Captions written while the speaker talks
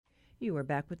You are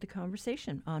back with the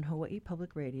conversation on Hawaii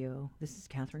Public Radio. This is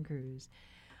Catherine Cruz.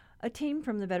 A team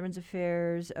from the Veterans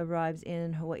Affairs arrives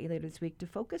in Hawaii later this week to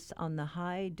focus on the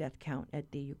high death count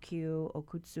at the Yukio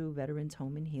Okutsu Veterans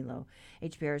Home in Hilo.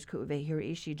 HPR's Ku'uwe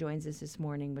Hiraishi joins us this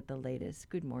morning with the latest.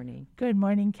 Good morning. Good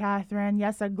morning, Catherine.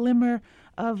 Yes, a glimmer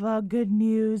of good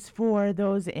news for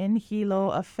those in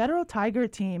Hilo. A federal Tiger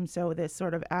team, so this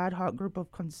sort of ad hoc group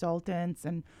of consultants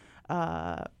and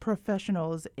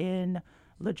professionals in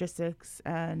logistics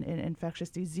and in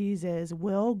infectious diseases,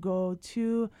 will go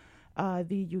to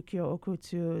the Yukio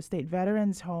Okutsu State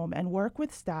Veterans Home and work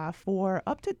with staff for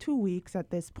up to 2 weeks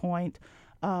at this point,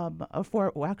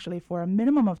 for a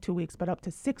minimum of 2 weeks, but up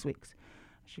to 6 weeks.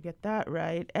 I should get that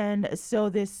right. And so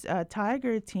this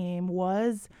Tiger team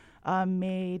was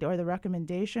made, or the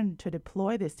recommendation to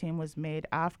deploy this team was made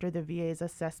after the VA's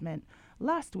assessment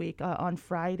last week. On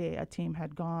Friday, a team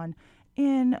had gone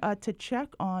in to check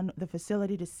on the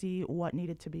facility to see what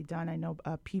needed to be done. I know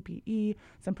PPE,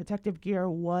 some protective gear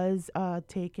was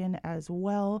taken as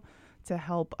well to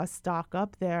help us stock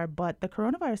up there. But the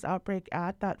coronavirus outbreak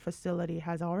at that facility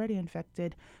has already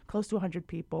infected close to 100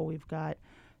 people. We've got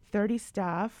 30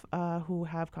 staff who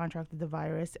have contracted the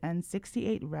virus and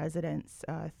 68 residents.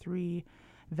 3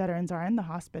 veterans are in the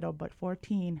hospital, but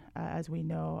 14, as we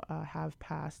know, have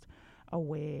passed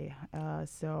away.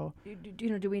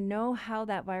 Do we know how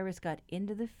that virus got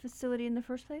into the facility in the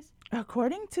first place?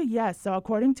 According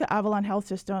to Avalon Health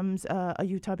Systems, a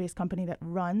Utah-based company that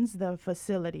runs the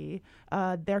facility,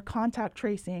 their contact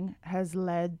tracing has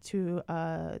led to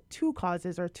 2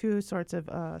 causes, or 2 sorts of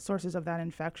sources of that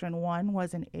infection. One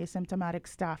was an asymptomatic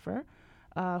staffer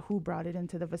who brought it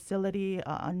into the facility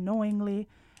unknowingly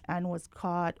and was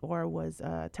caught or was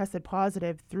tested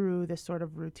positive through this sort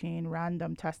of routine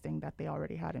random testing that they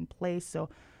already had in place. So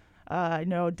I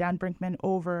know Dan Brinkman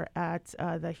over at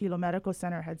the Hilo Medical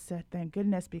Center had said, thank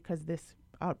goodness, because this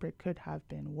outbreak could have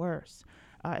been worse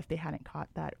if they hadn't caught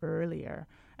that earlier.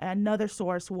 Another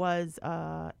source was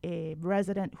a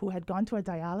resident who had gone to a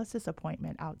dialysis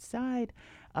appointment outside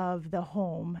of the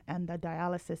home, and the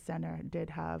dialysis center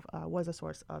was a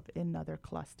source of another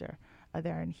cluster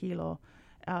there in Hilo.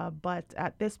 But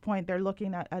at this point, they're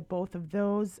looking at both of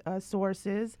those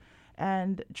sources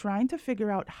and trying to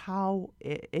figure out how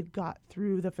it got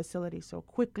through the facility so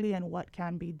quickly and what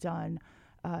can be done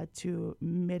to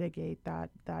mitigate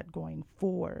that going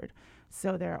forward.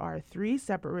 So there are 3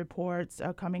 separate reports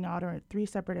coming out, or 3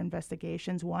 separate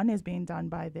investigations. One is being done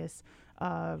by this,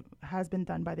 has been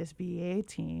done by this VA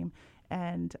team.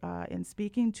 And in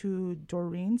speaking to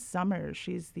Doreen Summers,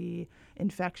 she's the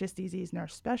infectious disease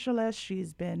nurse specialist.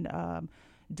 She's been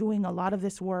doing a lot of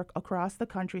this work across the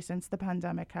country since the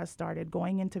pandemic has started,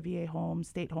 going into VA homes,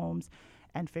 state homes,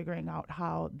 and figuring out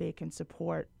how they can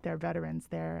support their veterans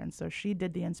there. And so she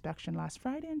did the inspection last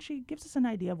Friday, and she gives us an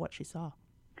idea of what she saw.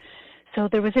 So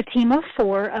there was a team of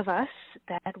 4 of us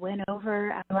that went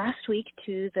over last week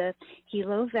to the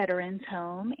Hilo Veterans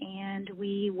Home, and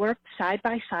we worked side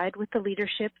by side with the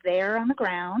leadership there on the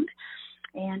ground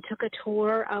and took a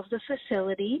tour of the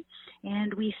facility,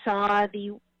 and we saw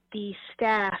the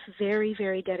staff very,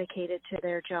 very dedicated to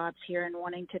their jobs here and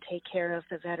wanting to take care of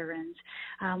the veterans.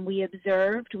 We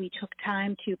observed, we took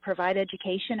time to provide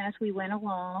education as we went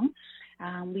along.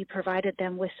 We provided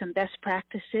them with some best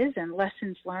practices and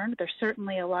lessons learned. There's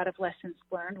certainly a lot of lessons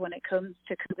learned when it comes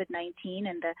to COVID-19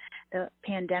 and the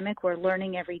pandemic. We're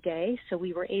learning every day, so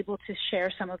we were able to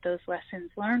share some of those lessons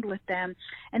learned with them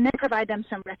and then provide them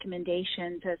some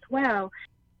recommendations as well.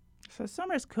 So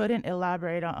Summers couldn't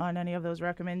elaborate on any of those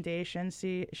recommendations.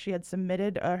 She had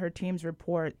submitted her team's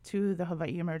report to the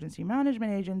Hawaii Emergency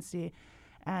Management Agency,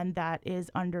 and that is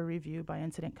under review by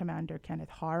Incident Commander Kenneth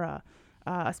Hara.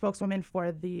 A spokeswoman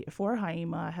for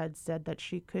HAEMA had said that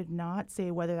she could not say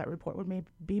whether that report would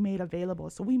be made available.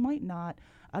 So we might not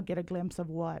get a glimpse of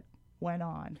what went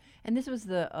on. And this was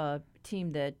the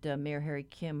team that Mayor Harry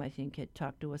Kim, I think, had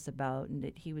talked to us about, and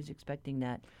that he was expecting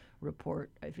that report,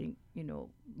 I think,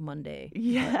 Monday.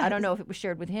 Yeah. I don't know if it was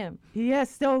shared with him.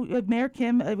 Yes. So Mayor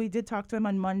Kim, we did talk to him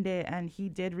on Monday, and he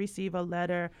did receive a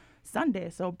letter Sunday.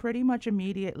 So pretty much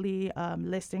immediately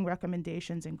listing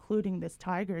recommendations, including this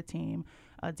Tiger team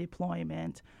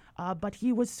deployment. But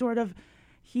he was sort of,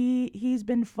 he's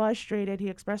been frustrated. He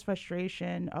expressed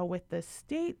frustration with the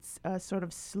state's sort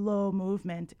of slow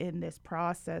movement in this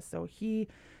process. So he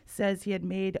says he had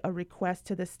made a request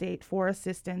to the state for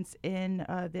assistance in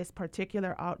this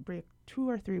particular outbreak 2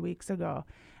 or 3 weeks ago.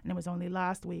 And it was only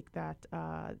last week that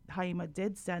HAEMA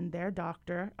did send their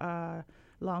doctor,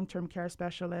 long-term care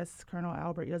specialist, Colonel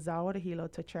Albert Yazawa, to Hilo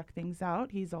to check things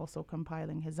out. He's also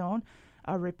compiling his own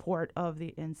report of the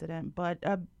incident. But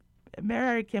Mayor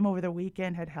Eric Kim over the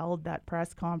weekend had held that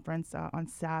press conference on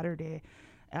Saturday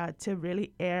to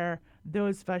really air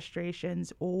those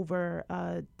frustrations over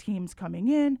teams coming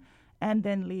in and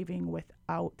then leaving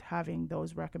without having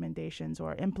those recommendations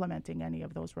or implementing any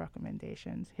of those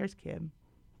recommendations. Here's Kim.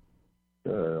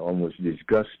 Almost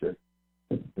disgusted.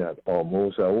 Not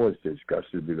almost, I was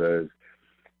disgusted because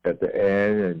at the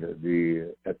end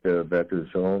and at the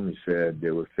veterans home, he said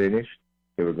they were finished.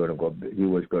 They were going to go. He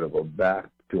was going to go back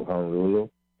to Honolulu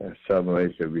and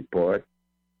summarize the report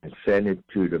and send it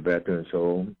to the veterans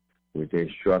home with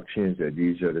instructions that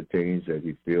these are the things that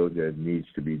he feels that needs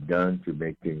to be done to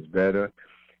make things better.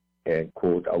 And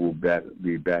quote, I will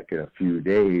be back in a few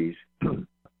days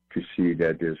to see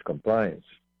that there's compliance.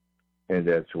 And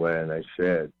that's when I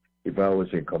said, if I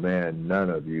was in command, none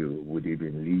of you would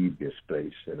even leave this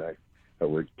place. And I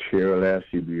would care less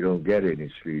if you don't get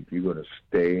any sleep. You're going to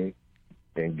stay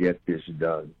and get this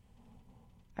done.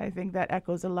 I think that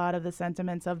echoes a lot of the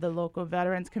sentiments of the local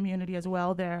veterans community as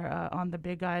well there on the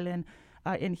Big Island.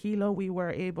 In Hilo, we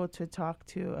were able to talk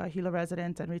to a Hilo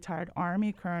resident and retired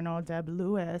Army Colonel Deb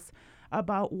Lewis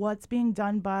about what's being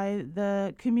done by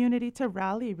the community to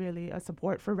rally really a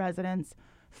support for residents,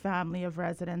 family of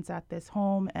residents at this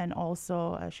home, and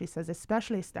also, she says,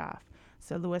 especially staff.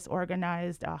 So Lewis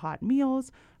organized hot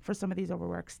meals for some of these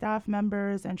overworked staff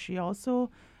members, and she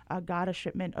also got a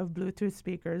shipment of Bluetooth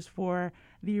speakers for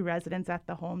the residents at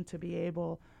the home to be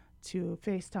able to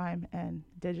FaceTime and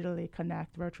digitally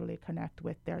connect, virtually connect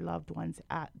with their loved ones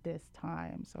at this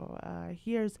time. So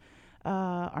here's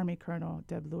Army Colonel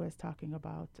Deb Lewis talking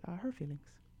about her feelings.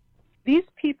 These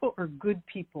people are good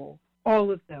people, all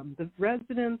of them. The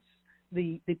residents,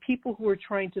 the people who are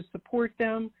trying to support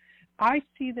them, I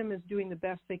see them as doing the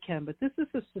best they can, but this is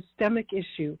a systemic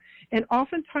issue. And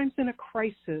oftentimes in a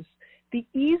crisis, the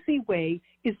easy way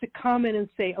is to come in and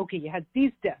say, okay, you had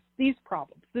these deaths, these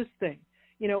problems, this thing.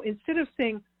 You know, instead of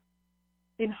saying,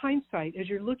 in hindsight, as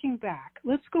you're looking back,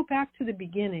 let's go back to the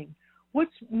beginning.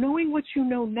 Knowing what you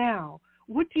know now,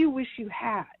 what do you wish you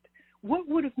had? What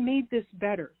would have made this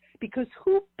better? Because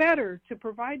who better to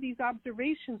provide these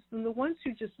observations than the ones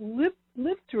who just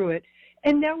lived through it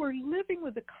and now are living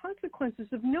with the consequences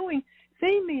of knowing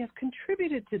they may have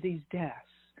contributed to these deaths.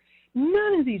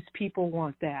 None of these people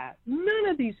want that. None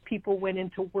of these people went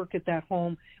into work at that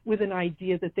home with an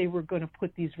idea that they were going to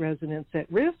put these residents at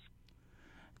risk.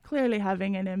 Clearly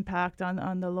having an impact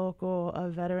on the local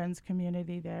veterans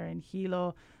community there in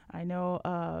Hilo. I know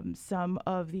some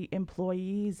of the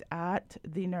employees at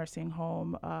the nursing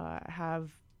home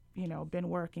have, been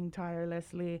working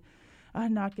tirelessly,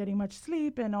 not getting much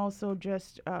sleep, and also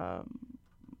just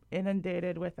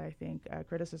inundated with, I think,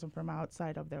 criticism from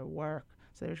outside of their work.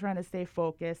 So they're trying to stay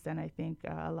focused, and I think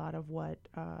a lot of what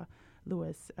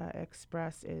Lewis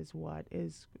expressed is what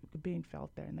is being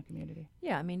felt there in the community.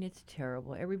 Yeah, I mean, it's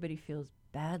terrible. Everybody feels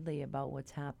badly about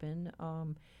what's happened.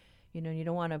 You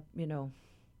don't want to,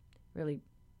 really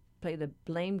play the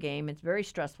blame game. It's very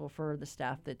stressful for the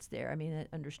staff that's there. I mean,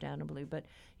 understandably, but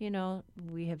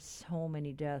we have so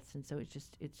many deaths, and so it's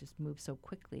just moved so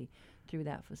quickly through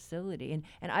that facility.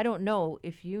 And I don't know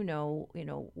if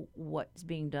what's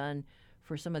being done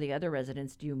for some of the other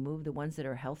residents. Do you move the ones that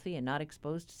are healthy and not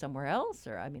exposed to somewhere else?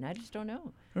 Or, I mean, I just don't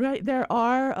know. Right. There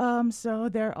are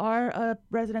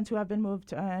residents who have been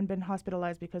moved and been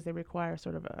hospitalized because they require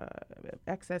sort of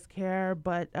excess care.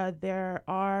 But there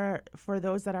are, for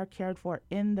those that are cared for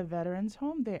in the veterans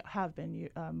home, they have been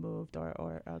moved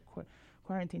or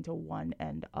quarantined to one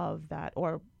end of that,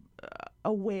 or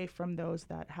away from those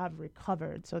that have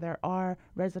recovered. So there are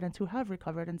residents who have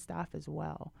recovered and staff as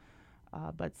well.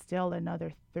 But still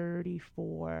another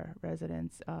 34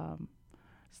 residents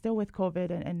still with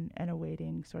COVID and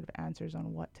awaiting sort of answers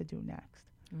on what to do next.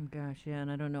 Oh, gosh, yeah,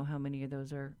 and I don't know how many of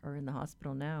those are in the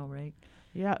hospital now, right?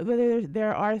 Yeah,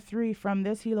 there are 3 from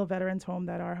this Hilo Veterans Home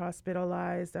that are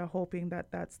hospitalized, hoping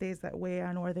that stays that way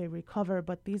and or they recover.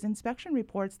 But these inspection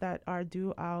reports that are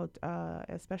due out,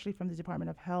 especially from the Department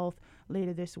of Health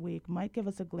later this week, might give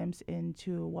us a glimpse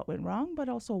into what went wrong, but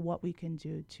also what we can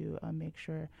do to make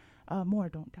sure more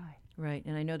don't die. Right,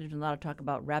 and I know there's a lot of talk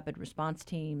about rapid response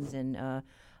teams, and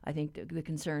I think the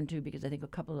concern too, because I think a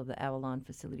couple of the Avalon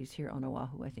facilities here on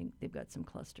Oahu, I think they've got some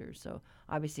clusters. So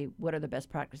obviously, what are the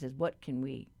best practices? What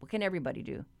can everybody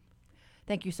do?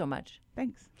 Thank you so much.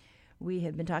 Thanks. We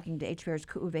have been talking to HPR's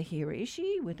Ku'uwehi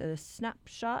Hiraishi with a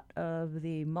snapshot of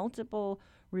the multiple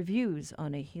reviews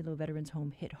on a Hilo Veterans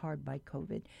Home hit hard by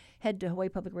COVID. Head to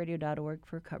hawaiipublicradio.org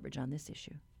for coverage on this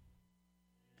issue.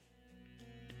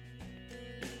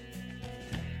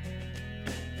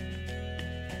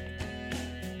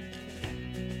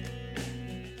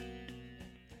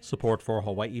 Support for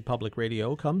Hawaii Public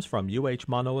Radio comes from UH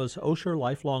Manoa's Osher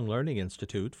Lifelong Learning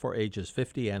Institute for ages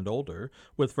 50 and older,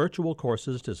 with virtual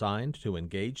courses designed to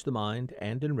engage the mind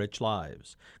and enrich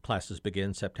lives. Classes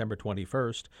begin September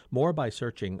 21st. More by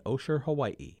searching Osher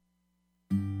Hawaii.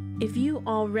 If you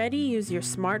already use your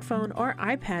smartphone or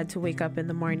iPad to wake up in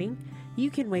the morning,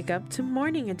 you can wake up to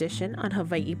Morning Edition on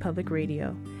Hawaii Public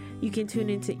Radio. You can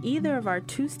tune into either of our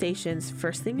 2 stations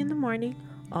first thing in the morning,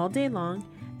 all day long,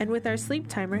 and with our sleep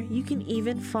timer, you can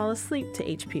even fall asleep to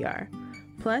HPR.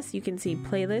 Plus, you can see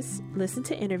playlists, listen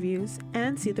to interviews,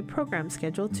 and see the program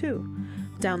schedule too.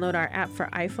 Download our app for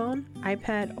iPhone,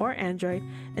 iPad, or Android,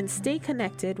 and stay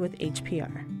connected with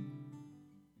HPR.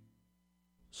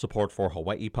 Support for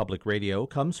Hawaii Public Radio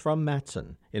comes from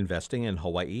Matson, investing in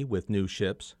Hawaii with new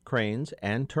ships, cranes,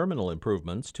 and terminal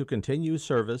improvements to continue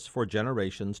service for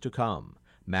generations to come.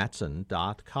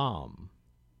 Matson.com.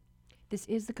 This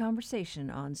is The Conversation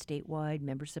on statewide,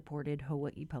 member-supported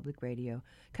Hawaii Public Radio.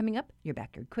 Coming up, your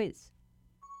backyard quiz.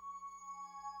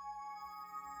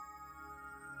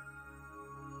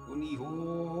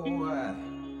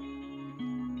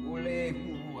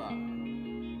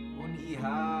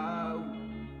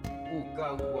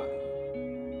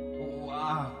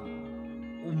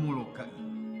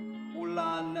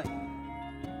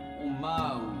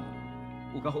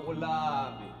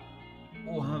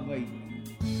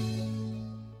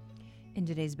 In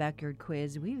today's backyard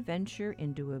quiz, we venture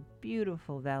into a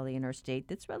beautiful valley in our state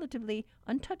that's relatively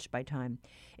untouched by time.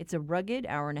 It's a rugged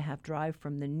hour-and-a-half drive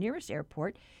from the nearest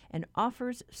airport and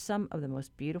offers some of the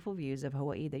most beautiful views of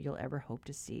Hawaii that you'll ever hope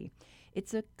to see.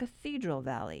 It's a cathedral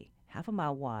valley, half a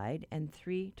mile wide and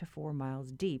 3 to 4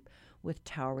 miles deep, with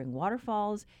towering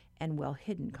waterfalls and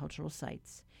well-hidden cultural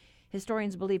sites.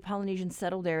 Historians believe Polynesians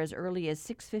settled there as early as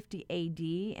 650 AD,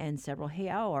 and several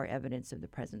heiau are evidence of the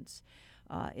presence.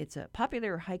 It's a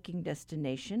popular hiking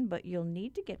destination, but you'll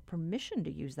need to get permission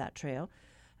to use that trail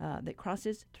that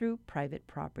crosses through private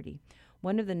property.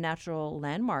 One of the natural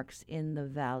landmarks in the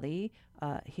valley,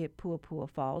 Hipuapua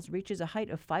Falls, reaches a height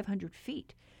of 500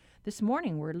 feet. This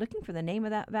morning, we're looking for the name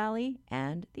of that valley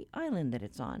and the island that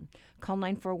it's on. Call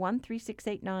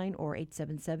 941-3689 or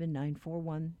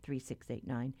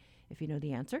 877-941-3689. If you know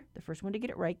the answer, the first one to get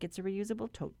it right gets a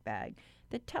reusable tote bag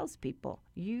that tells people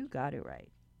you got it right.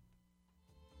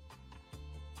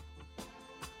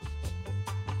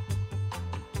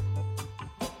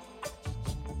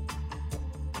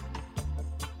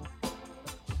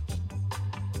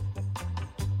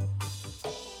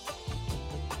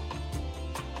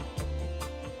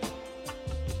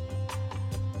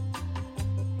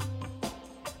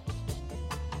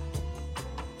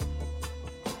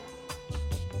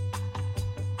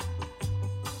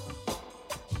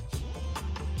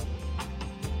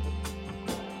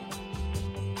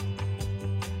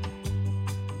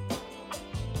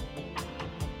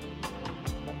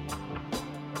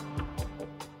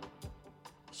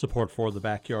 Support for the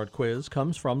Backyard Quiz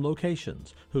comes from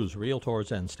Locations, whose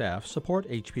realtors and staff support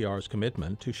HPR's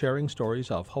commitment to sharing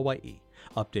stories of Hawaii.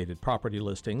 Updated property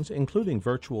listings, including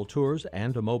virtual tours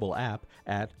and a mobile app,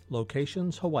 at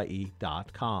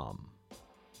locationshawaii.com.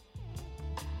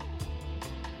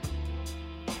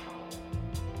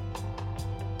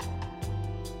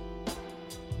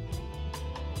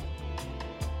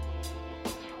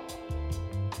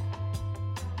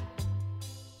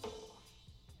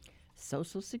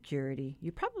 Social Security.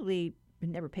 You probably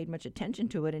never paid much attention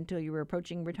to it until you were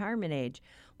approaching retirement age.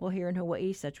 Well, here in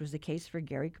Hawaii, such was the case for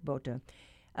Gary Kubota.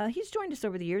 He's joined us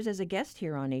over the years as a guest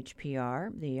here on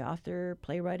HPR. The author,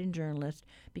 playwright, and journalist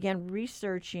began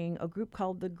researching a group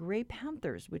called the Gray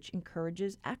Panthers, which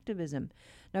encourages activism.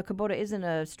 Now, Kubota isn't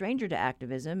a stranger to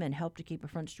activism and helped to keep a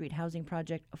Front Street housing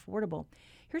project affordable.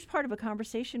 Here's part of a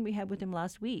conversation we had with him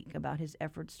last week about his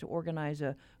efforts to organize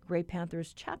a Gray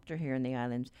Panthers chapter here in the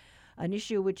islands. An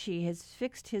issue which he has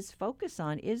fixed his focus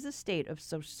on is the state of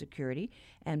Social Security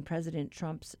and President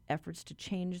Trump's efforts to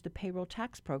change the payroll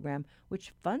tax program,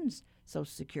 which funds Social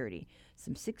Security.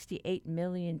 Some 68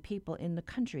 million people in the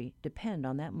country depend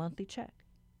on that monthly check.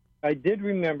 I did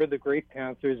remember the Gray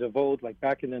Panthers of old, like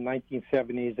back in the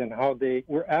 1970s, and how they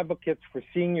were advocates for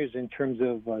seniors in terms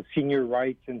of senior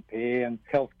rights and pay and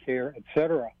health care,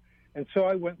 etc. And so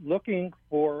I went looking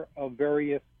for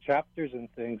various chapters and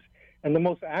things. And the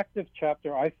most active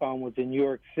chapter I found was in New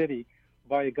York City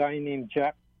by a guy named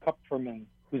Jack Kupferman,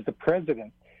 who's the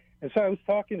president. And so I was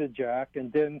talking to Jack,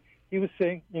 and then he was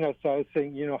saying, so I was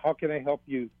saying, how can I help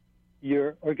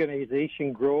your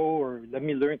organization grow, or let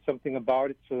me learn something about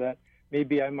it so that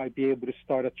maybe I might be able to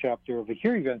start a chapter over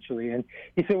here eventually. And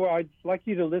he said, well, I'd like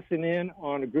you to listen in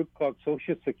on a group called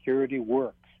Social Security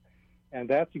Works. and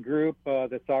that's a group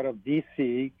that's out of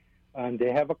D.C., and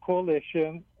they have a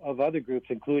coalition of other groups,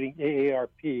 including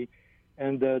AARP.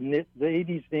 And the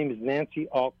lady's name is Nancy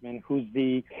Altman, who's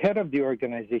the head of the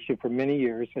organization for many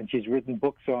years, and she's written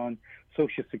books on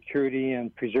Social Security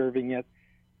and preserving it.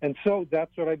 And so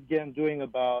that's what I began doing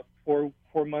about 4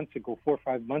 or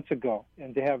 5 months ago.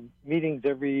 And they have meetings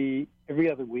every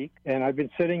other week. And I've been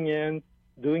sitting in,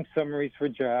 doing summaries for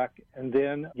Jack, and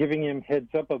then giving him heads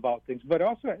up about things, but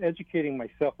also educating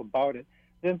myself about it.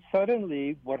 Then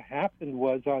suddenly what happened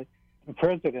was the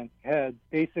president had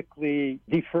basically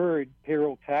deferred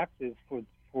payroll taxes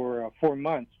for 4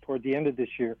 months toward the end of this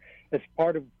year as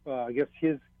part of,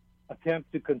 his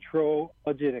attempt to control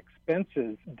budget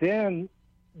expenses. Then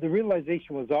the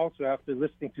realization was also, after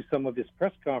listening to some of his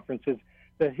press conferences,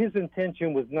 that his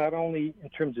intention was not only in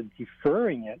terms of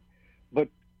deferring it, but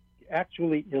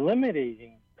actually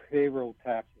eliminating payroll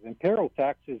taxes. And payroll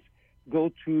taxes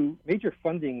go to major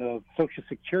funding of Social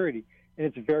Security in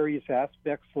its various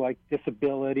aspects, like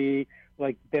disability,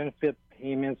 like benefit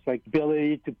payments, like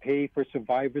ability to pay for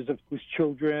survivors of whose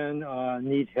children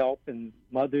need help, and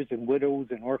mothers and widows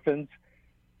and orphans.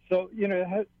 So,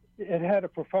 it had a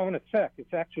profound effect.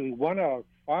 It's actually 1 out of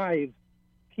 5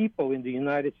 people in the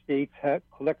United States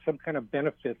collect some kind of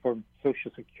benefit from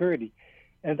Social Security.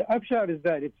 And the upshot is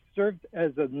that it served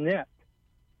as a net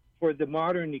for the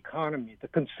modern economy, the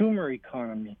consumer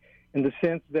economy, in the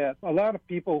sense that a lot of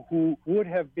people who would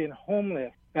have been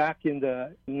homeless back in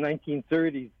the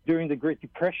 1930s during the Great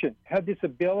Depression had this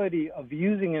ability of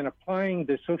using and applying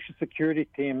their Social Security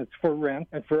payments for rent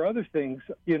and for other things,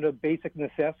 basic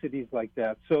necessities like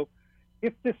that. So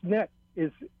if this net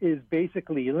is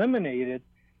basically eliminated,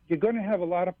 you're going to have a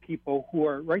lot of people who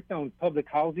are right now in public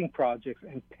housing projects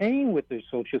and paying with their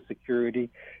Social Security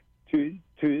to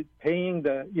paying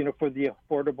for the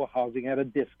affordable housing at a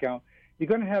discount. You're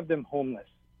going to have them homeless,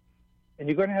 and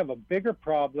you're going to have a bigger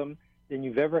problem than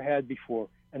you've ever had before.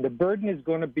 And the burden is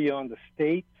going to be on the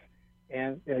states,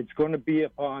 and it's going to be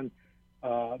upon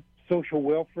social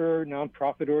welfare,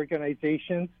 nonprofit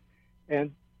organizations.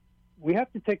 And we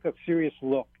have to take a serious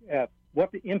look at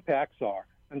what the impacts are.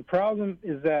 And the problem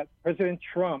is that President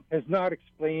Trump has not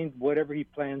explained whatever he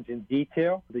plans in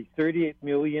detail. The 38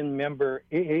 million member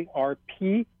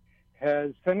AARP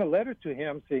has sent a letter to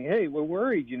him saying, hey, we're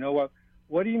worried.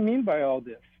 What do you mean by all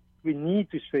this? We need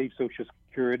to save Social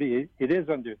Security. It is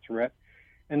under threat.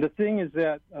 And the thing is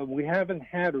that we haven't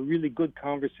had a really good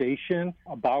conversation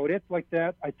about it like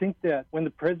that. I think that when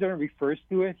the president refers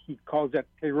to it, he calls that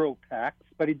payroll tax,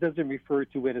 but he doesn't refer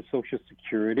to it as Social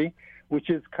Security, which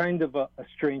is kind of a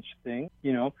strange thing.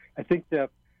 I think that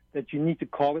you need to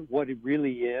call it what it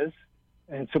really is,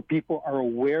 and so people are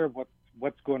aware of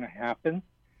what's going to happen.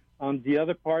 The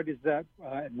other part is that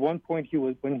at one point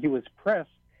when he was pressed,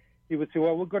 he would say,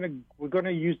 "Well, we're going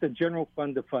to use the general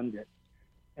fund to fund it,"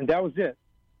 and that was it.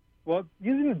 Well,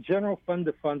 using the general fund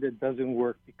to fund it doesn't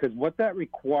work, because what that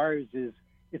requires is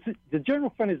the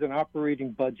general fund is an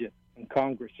operating budget in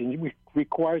Congress, and it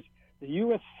requires the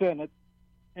U.S. Senate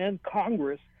and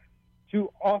Congress to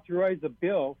authorize a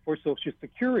bill for Social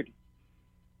Security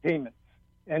payments,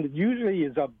 and it usually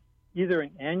is either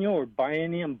an annual or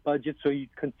biennium budget, so you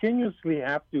continuously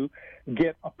have to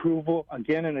get approval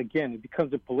again and again. It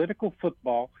becomes a political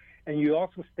football, and you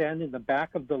also stand in the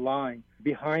back of the line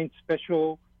behind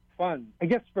special funds. I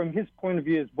guess from his point of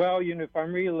view is, well, if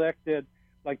I'm reelected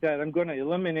like that, I'm going to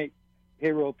eliminate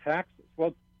payroll taxes.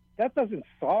 Well, that doesn't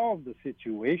solve the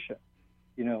situation.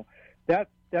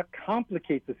 That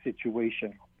complicates the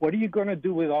situation. What are you going to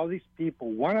do with all these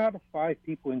people? 1 out of 5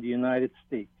 people in the United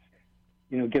States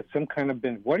get some kind of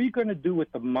benefit. What are you going to do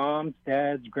with the moms,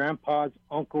 dads, grandpas,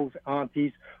 uncles,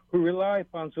 aunties who rely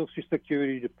upon Social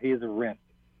Security to pay the rent?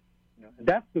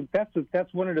 That's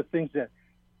one of the things that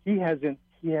he hasn't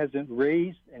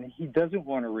raised, and he doesn't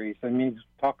want to raise. I mean, he's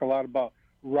talk a lot about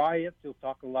riots. He'll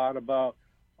talk a lot about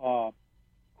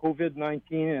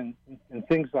COVID-19 and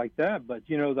things like that. But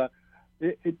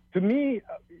to me,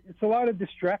 it's a lot of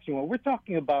distraction. What we're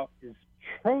talking about is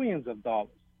trillions of dollars.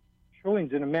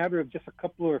 Trillions in a matter of just a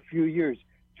couple or a few years,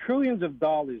 trillions of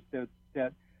dollars that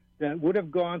would have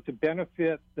gone to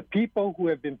benefit the people who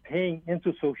have been paying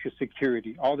into Social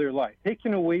Security all their life,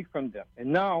 taken away from them.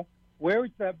 And now, where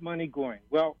is that money going?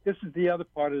 Well, this is the other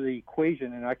part of the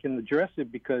equation, and I can address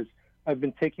it because I've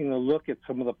been taking a look at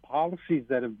some of the policies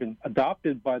that have been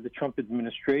adopted by the Trump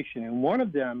administration. And one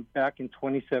of them back in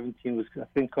 2017 was a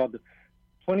thing called the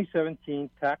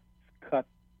 2017 Tax Cut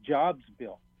Jobs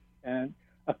Bill. And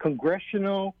a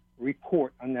congressional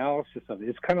report analysis of it.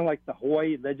 It's kind of like the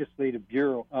Hawaii Legislative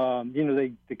Bureau.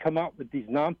 They come out with these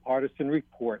nonpartisan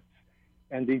reports,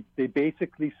 and they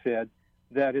basically said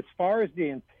that as far as the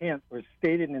intent or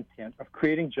stated intent of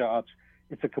creating jobs,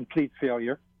 it's a complete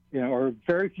failure, or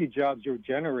very few jobs were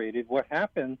generated. What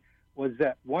happened was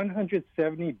that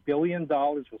 $170 billion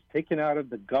was taken out of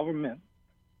the government,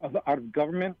 out of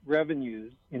government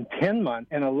revenues in 10 months,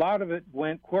 and a lot of it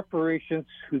went corporations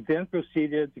who then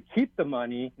proceeded to keep the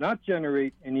money, not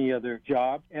generate any other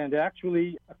jobs, and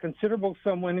actually a considerable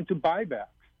sum went into buybacks,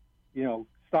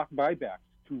 stock buybacks,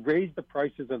 to raise the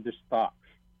prices of their stocks.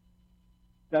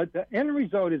 The end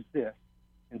result is this.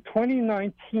 In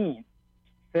 2019,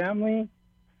 family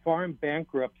farm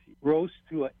bankruptcy rose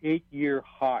to an 8-year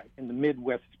high in the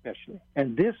Midwest especially.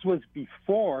 And this was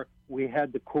before we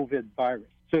had the COVID virus.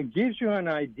 So it gives you an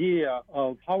idea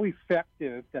of how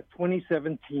effective that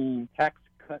 2017 Tax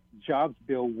Cut Jobs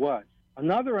Bill was.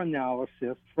 Another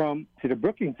analysis from the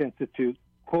Brookings Institute,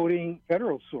 quoting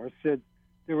federal source, said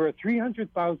there were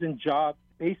 300,000 jobs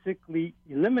basically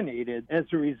eliminated as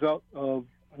a result of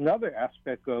another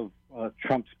aspect of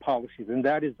Trump's policies, and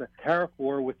that is the tariff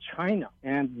war with China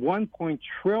and $1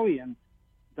 trillion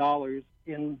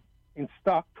in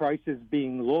stock prices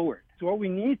being lowered. So what we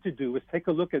need to do is take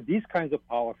a look at these kinds of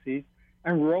policies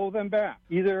and roll them back.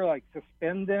 Either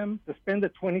suspend the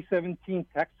 2017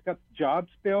 Tax Cut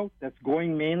Jobs Bill that's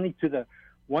going mainly to the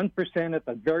 1% at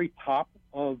the very top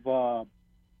of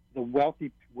the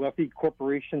wealthy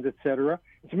corporations, et cetera.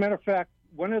 As a matter of fact,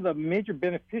 one of the major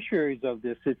beneficiaries of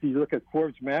this, if you look at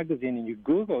Forbes magazine and you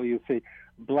Google, you see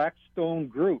Blackstone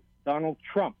Group, Donald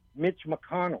Trump, Mitch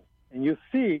McConnell, and you'll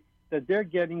see that they're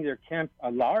getting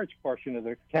a large portion of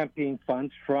their campaign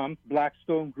funds from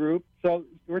Blackstone Group. So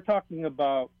we're talking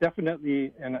about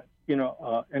definitely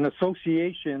an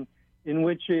association in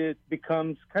which it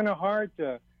becomes kind of hard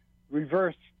to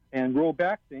reverse and roll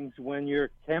back things when your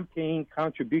campaign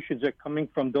contributions are coming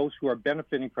from those who are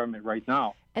benefiting from it right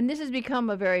now. And this has become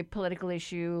a very political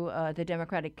issue. The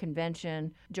Democratic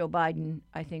Convention, Joe Biden,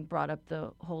 I think, brought up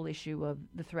the whole issue of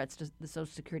the threats to the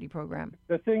Social Security program.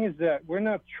 The thing is that we're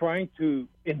not trying to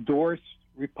endorse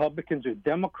Republicans or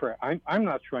Democrats. I'm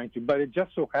not trying to, but it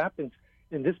just so happens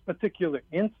in this particular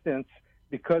instance,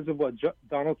 because of what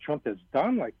Donald Trump has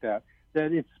done like that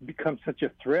it's become such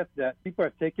a threat that people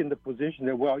are taking the position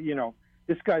that,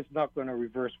 this guy's not going to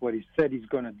reverse what he said he's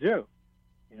going to do.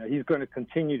 He's going to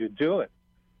continue to do it.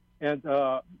 And,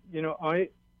 I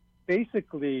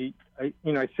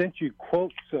sent you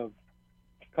quotes of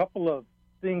a couple of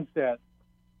things that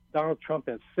Donald Trump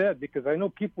has said, because I know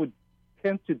people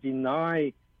tend to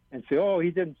deny and say, oh,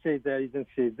 he didn't say that, he didn't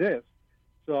say this.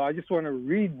 So I just want to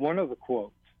read one of the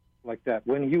quotes like that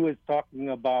when he was talking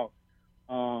about,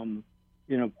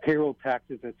 payroll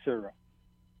taxes, etc.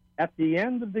 At the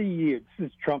end of the year, this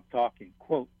is Trump talking,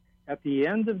 quote, at the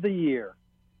end of the year,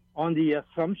 on the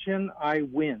assumption I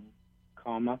win,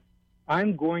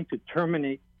 I'm going to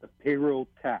terminate the payroll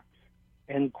tax,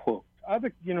 end quote.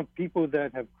 Other, people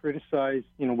that have criticized,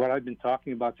 what I've been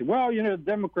talking about say, well,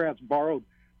 Democrats borrowed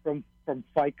from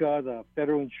FICA, the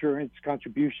Federal Insurance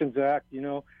Contributions Act,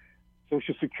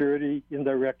 Social Security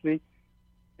indirectly.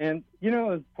 And,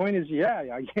 the point is,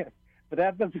 I guess. But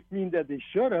that doesn't mean that they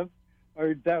should have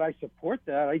or that I support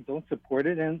that. I don't support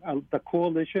it. And the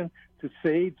Coalition to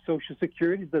Save Social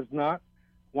Security does not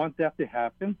want that to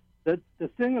happen. The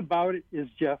thing about it is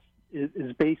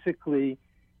basically,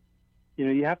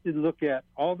 you have to look at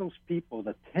all those people,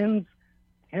 the tens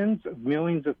of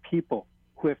millions of people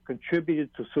who have contributed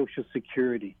to Social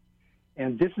Security.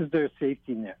 And this is their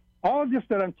safety net. All of this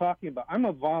that I'm talking about, I'm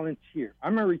a volunteer.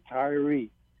 I'm a retiree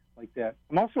like that.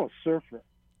 I'm also a surfer.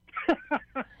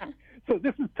 So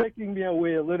this is taking me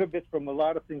away a little bit from a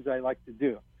lot of things I like to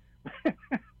do.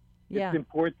 It's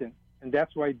important, and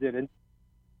that's why I did it.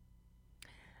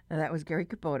 Now, that was Gary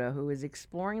Kubota, who is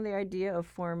exploring the idea of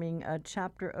forming a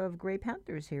chapter of Gray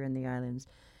Panthers here in the islands.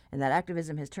 And that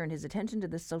activism has turned his attention to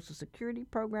the Social Security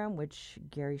program, which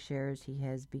Gary shares he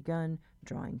has begun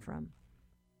drawing from.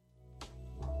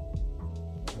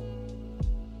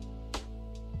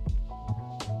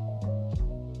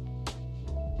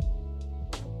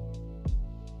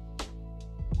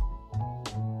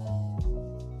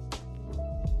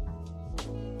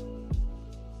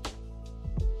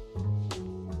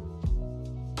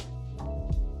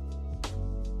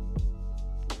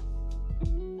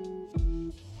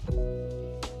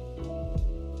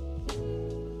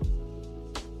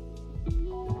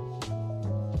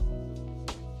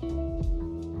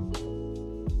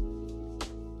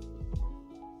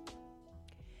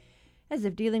 As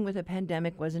if dealing with a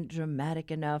pandemic wasn't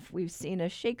dramatic enough, we've seen a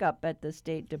shakeup at the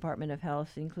State Department of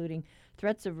Health, including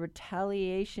threats of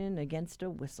retaliation against a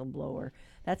whistleblower.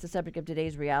 That's the subject of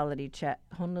today's reality chat.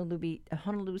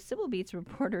 Honolulu Civil Beat's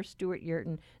reporter Stuart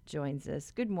Yurton joins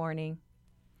us. Good morning.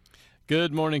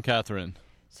 Good morning, Catherine.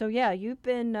 So, yeah, you've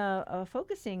been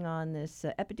focusing on this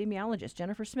epidemiologist,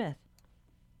 Jennifer Smith.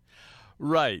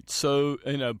 Right. So,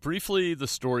 briefly, the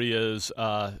story is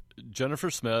Jennifer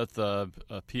Smith, a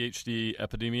PhD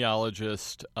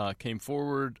epidemiologist, came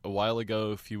forward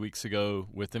a few weeks ago,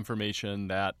 with information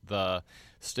that the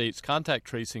state's contact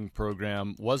tracing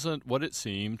program wasn't what it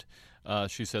seemed.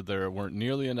 She said there weren't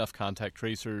nearly enough contact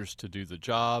tracers to do the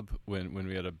job when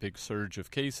we had a big surge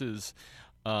of cases.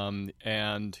 We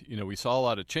saw a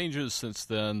lot of changes since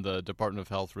then. The Department of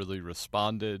Health really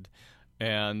responded.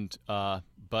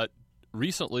 But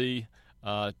recently,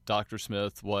 Dr.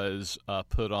 Smith was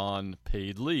put on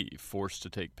paid leave, forced to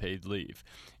take paid leave.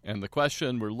 And the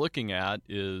question we're looking at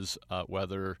is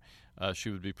whether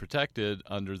she would be protected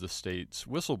under the state's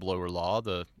whistleblower law,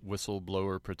 the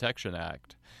Whistleblower Protection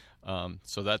Act.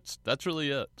 So that's really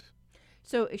it.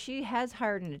 So she has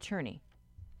hired an attorney.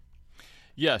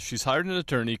 Yes, she's hired an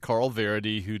attorney, Carl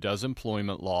Verity, who does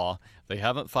employment law. They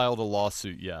haven't filed a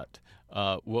lawsuit yet.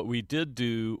 What we did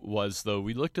do was, though,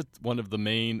 we looked at one of the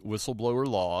main whistleblower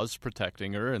laws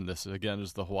protecting her, and this, again,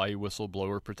 is the Hawaii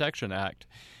Whistleblower Protection Act.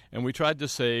 And we tried to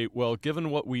say, well, given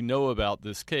what we know about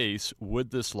this case,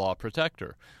 would this law protect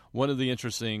her? One of the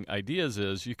interesting ideas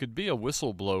is you could be a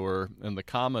whistleblower in the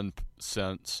common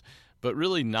sense, but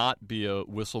really not be a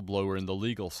whistleblower in the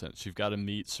legal sense. You've got to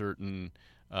meet certain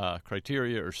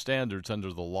criteria or standards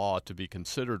under the law to be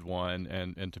considered one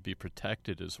and to be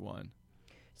protected as one.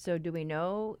 So do we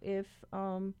know if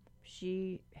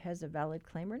she has a valid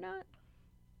claim or not?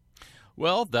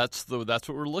 Well, that's what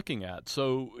we're looking at.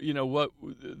 So, what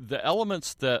the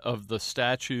elements of the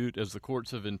statute as the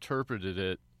courts have interpreted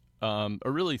it are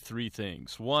really three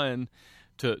things. One,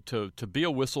 to be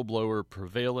a whistleblower,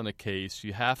 prevail in a case,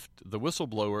 the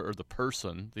whistleblower or the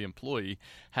person, the employee,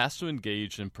 has to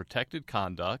engage in protected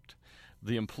conduct.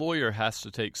 The employer has to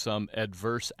take some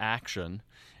adverse action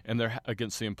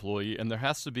against the employee, and there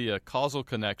has to be a causal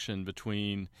connection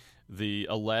between the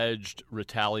alleged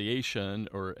retaliation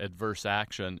or adverse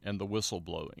action and the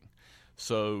whistleblowing.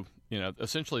 So,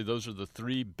 essentially those are the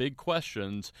three big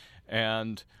questions,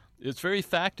 and it's very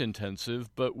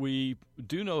fact-intensive, but we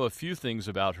do know a few things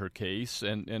about her case,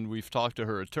 and we've talked to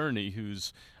her attorney,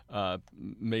 who's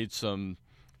made some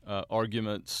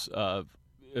arguments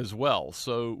as well.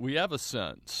 So we have a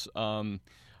sense.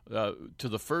 To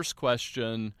the first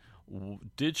question,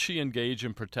 did she engage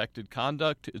in protected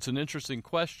conduct? It's an interesting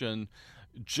question.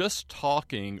 Just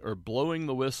talking or blowing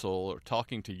the whistle or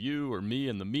talking to you or me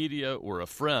in the media or a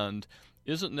friend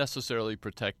isn't necessarily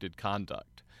protected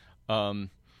conduct. The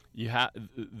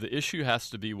issue has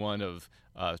to be one of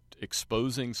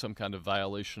exposing some kind of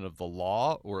violation of the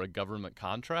law or a government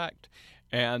contract,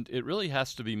 and it really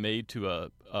has to be made to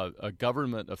a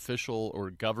government official or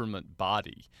government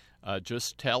body.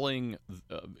 Just telling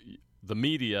the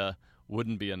media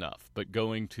wouldn't be enough, but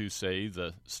going to, say,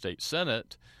 the state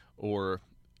Senate or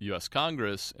U.S.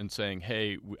 Congress and saying,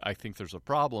 hey, I think there's a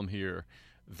problem here,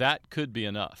 that could be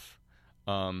enough.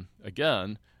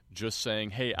 Again, just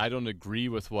saying, hey, I don't agree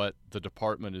with what the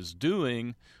department is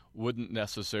doing wouldn't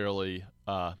necessarily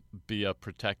be a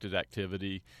protected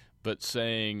activity, but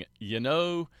saying,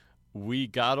 we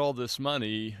got all this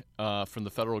money from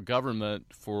the federal government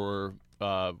for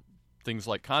things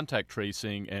like contact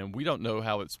tracing, and we don't know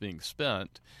how it's being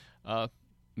spent,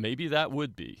 maybe that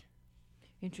would be.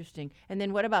 Interesting. And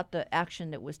then what about the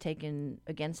action that was taken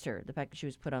against her, the fact that she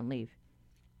was put on leave?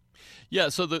 Yeah,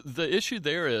 so the issue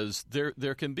there is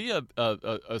there can be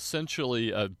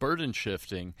essentially a burden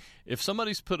shifting. If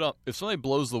somebody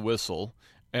blows the whistle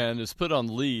and is put on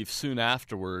leave soon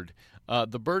afterward,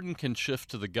 the burden can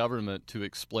shift to the government to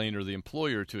explain, or the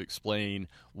employer to explain,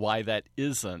 why that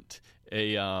isn't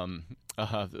a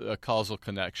causal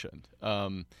connection.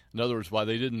 In other words, why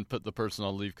they didn't put the person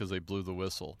on leave because they blew the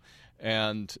whistle,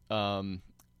 and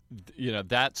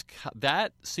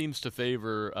that seems to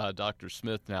favor Dr.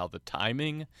 Smith now. The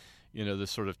timing,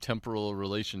 this sort of temporal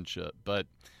relationship, but.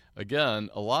 Again,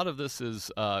 a lot of this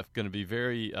is going to be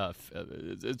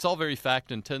it's all very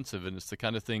fact-intensive, and it's the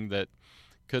kind of thing that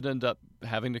could end up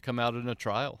having to come out in a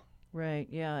trial. Right,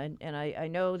 yeah, and I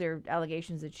know there are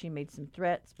allegations that she made some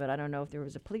threats, but I don't know if there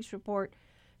was a police report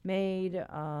made.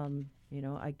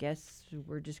 I guess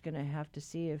we're just going to have to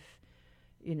see if,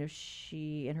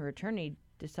 she and her attorney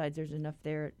decides there's enough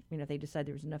there, if they decide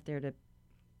there was enough there to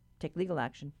take legal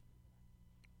action.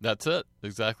 That's it.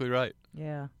 Exactly right.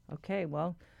 Yeah. Okay.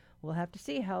 Well, we'll have to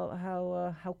see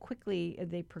how quickly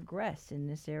they progress in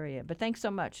this area. But thanks so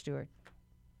much, Stuart.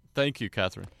 Thank you,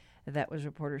 Catherine. That was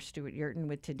reporter Stuart Yurton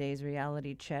with today's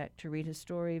reality check. To read his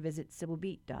story, visit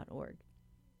civilbeat.org.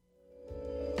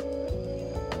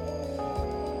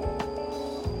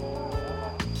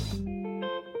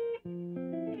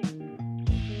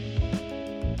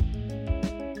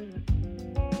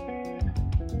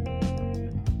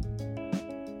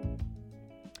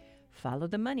 Follow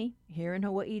the money. Here in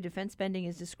Hawaii, defense spending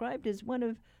is described as one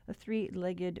of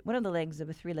the legs of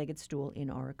a three-legged stool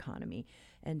in our economy.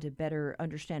 And to better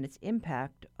understand its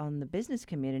impact on the business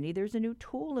community, there's a new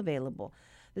tool available.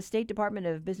 The State Department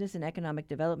of Business and Economic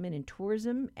Development and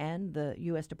Tourism and the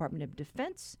U.S. Department of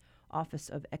Defense Office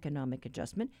of Economic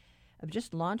Adjustment have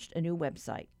just launched a new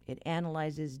website. It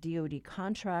analyzes DoD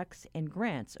contracts and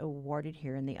grants awarded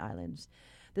here in the islands.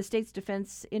 The state's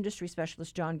defense industry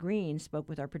specialist, John Green, spoke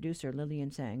with our producer,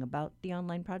 Lillian Sang, about the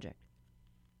online project.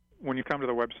 When you come to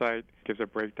the website, it gives a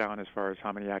breakdown as far as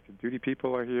how many active duty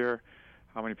people are here,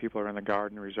 how many people are in the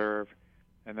Guard and Reserve,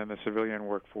 and then the civilian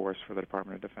workforce for the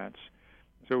Department of Defense.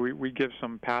 So we give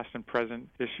some past and present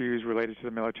issues related to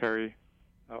the military,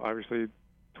 obviously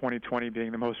 2020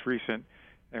 being the most recent,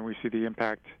 and we see the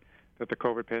impact that the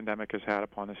COVID pandemic has had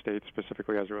upon the state,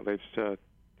 specifically as it relates to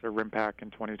RIMPAC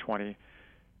in 2020,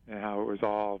 and how it was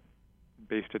all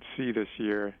based at sea this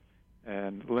year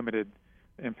and limited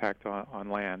impact on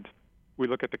land. We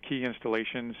look at the key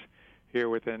installations here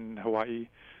within Hawaii.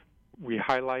 We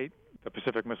highlight the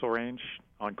Pacific Missile Range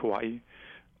on Kauai.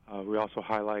 We also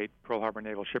highlight Pearl Harbor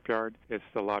Naval Shipyard. It's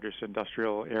the largest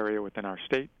industrial area within our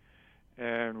state.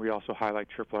 And we also highlight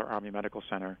Triple R Army Medical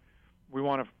Center. We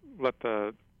want to let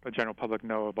the general public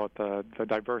know about the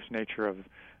diverse nature of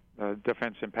the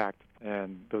defense impact,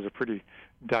 and those are pretty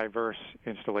diverse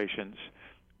installations.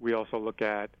 We also look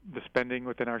at the spending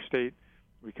within our state.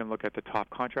 We can look at the top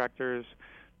contractors,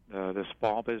 the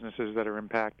small businesses that are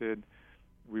impacted.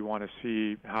 We want to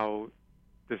see how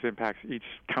this impacts each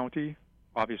county.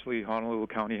 Obviously, Honolulu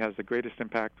County has the greatest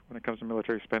impact when it comes to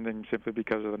military spending simply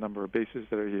because of the number of bases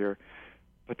that are here.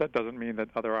 But that doesn't mean that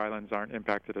other islands aren't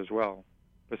impacted as well.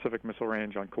 Pacific Missile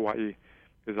Range on Kauai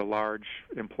is a large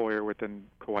employer within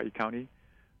Kauai County.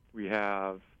 We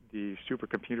have the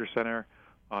Supercomputer Center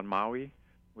on Maui,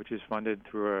 which is funded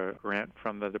through a grant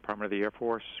from the Department of the Air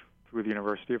Force through the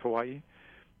University of Hawaii.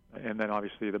 And then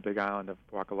obviously the Big Island of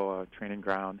Waikoloa Training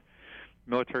Ground.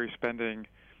 Military spending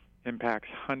impacts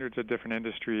hundreds of different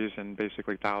industries and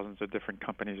basically thousands of different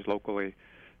companies locally,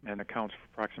 and accounts for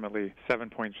approximately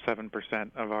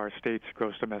 7.7% of our state's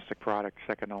gross domestic product,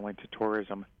 second only to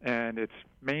tourism. And it's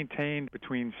maintained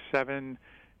between 7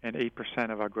 and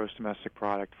 8% of our gross domestic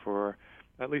product for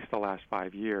at least the last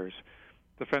 5 years.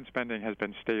 Defense spending has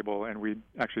been stable, and we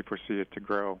actually foresee it to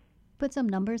grow. Put some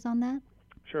numbers on that.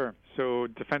 Sure. So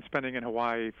defense spending in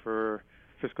Hawaii for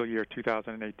fiscal year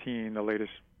 2018, the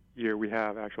latest year we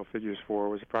have actual figures for,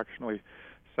 was approximately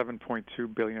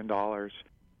 $7.2 billion.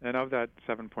 And of that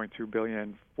 $7.2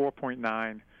 billion,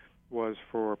 $4.9 was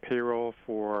for payroll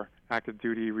for active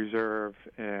duty, reserve,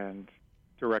 and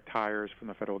direct hires from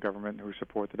the federal government who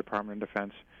support the Department of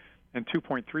Defense. And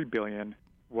 $2.3 billion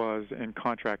was in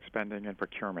contract spending and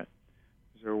procurement.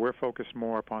 So we're focused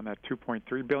more upon that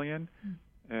 $2.3 billion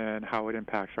and how it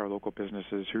impacts our local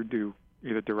businesses who do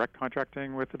either direct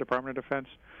contracting with the Department of Defense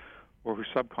or who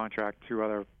subcontract to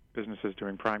other businesses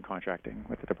doing prime contracting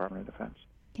with the Department of Defense.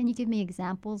 Can you give me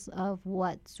examples of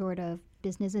what sort of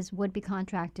businesses would be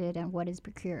contracted and what is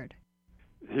procured?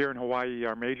 Here in Hawaii,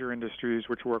 our major industries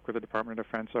which work with the Department of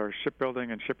Defense are shipbuilding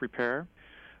and ship repair,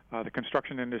 the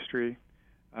construction industry,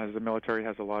 as the military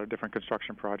has a lot of different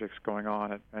construction projects going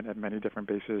on at many different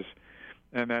bases,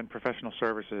 and then professional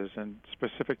services. And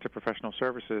specific to professional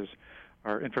services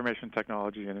are information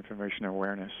technology and information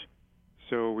awareness.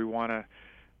 So we want to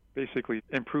basically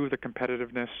improve the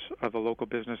competitiveness of the local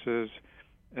businesses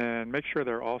and make sure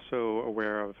they're also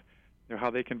aware of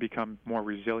how they can become more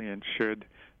resilient should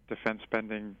defense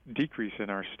spending decrease in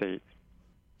our state.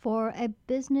 For a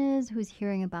business who's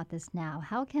hearing about this now,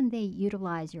 how can they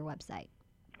utilize your website?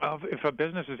 If a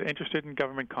business is interested in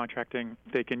government contracting,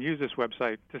 they can use this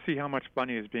website to see how much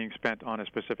money is being spent on a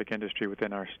specific industry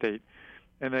within our state.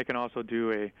 And they can also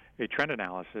do a trend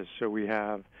analysis. So we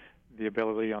have the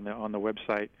ability on the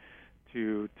website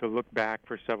to look back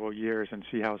for several years and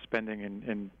see how spending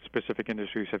in specific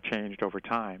industries have changed over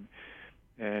time.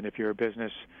 And if you're a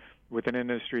business with an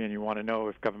industry and you want to know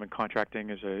if government contracting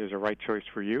is a right choice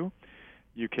for you,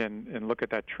 you can look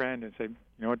at that trend and say, you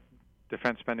know what,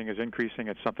 defense spending is increasing.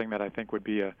 It's something that I think would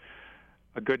be a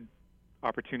good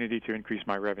opportunity to increase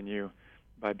my revenue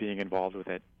by being involved with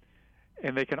it.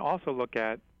 And they can also look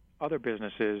at other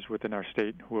businesses within our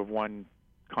state who have won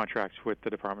contracts with the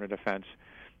Department of Defense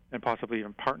and possibly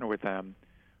even partner with them.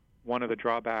 One of the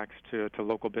drawbacks to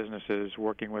local businesses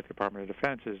working with the Department of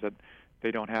Defense is that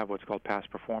they don't have what's called past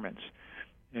performance.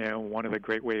 And one of the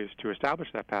great ways to establish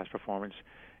that past performance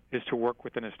is to work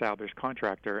with an established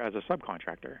contractor as a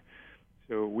subcontractor.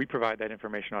 So we provide that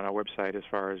information on our website as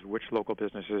far as which local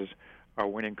businesses are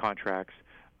winning contracts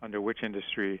under which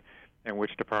industry and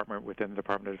which department within the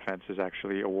Department of Defense is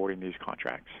actually awarding these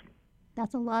contracts.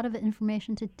 That's a lot of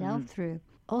information to delve through.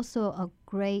 Also a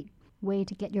great way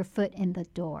to get your foot in the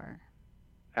door.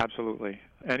 Absolutely.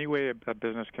 Any way a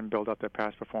business can build up their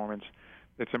past performance,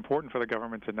 it's important for the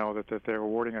government to know that if they're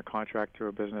awarding a contract to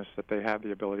a business, that they have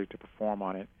the ability to perform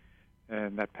on it.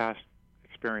 And that past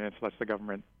experience lets the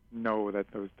government know that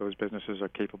those businesses are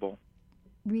capable.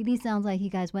 Really sounds like you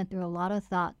guys went through a lot of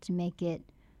thought to make it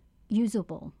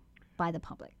usable by the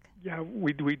public. Yeah,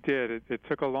 we did. It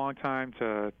took a long time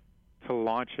to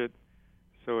launch it,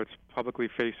 so it's publicly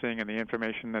facing, and the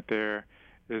information that there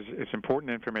is, it's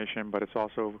important information, but it's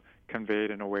also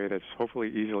conveyed in a way that's hopefully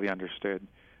easily understood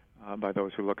by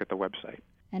those who look at the website.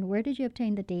 And where did you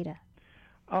obtain the data?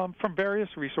 From various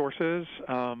resources.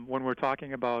 When we're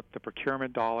talking about the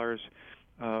procurement dollars,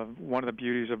 one of the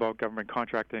beauties about government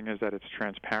contracting is that it's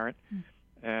transparent,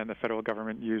 and the federal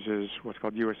government uses what's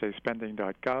called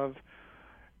usaspending.gov,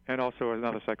 and also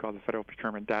another site called the Federal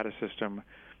Procurement Data System,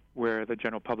 where the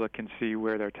general public can see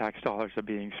where their tax dollars are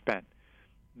being spent.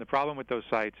 The problem with those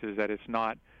sites is that it's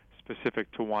not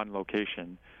specific to one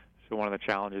location. So one of the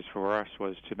challenges for us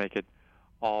was to make it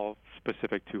all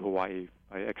specific to Hawaii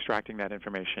by extracting that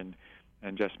information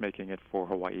and just making it for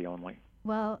Hawaii only.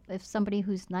 Well, if somebody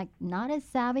who's not as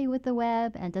savvy with the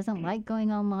web and doesn't like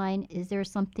going online, is there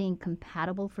something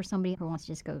compatible for somebody who wants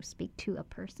to just go speak to a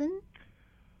person?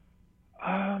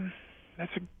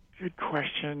 That's a good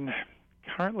question.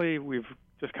 Currently, we've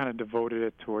just kind of devoted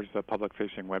it towards the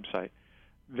public-facing website.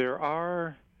 There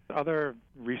are other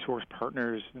resource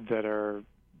partners that are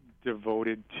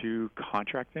devoted to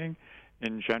contracting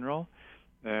in general.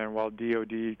 And while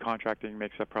DoD contracting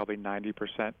makes up probably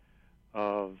 90%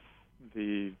 of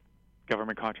the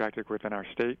government contracting within our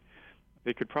state,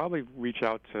 they could probably reach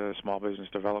out to Small Business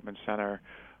Development Center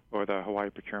or the Hawaii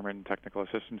Procurement and Technical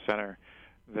Assistance Center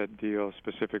that deal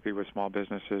specifically with small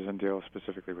businesses and deal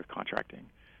specifically with contracting.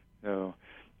 So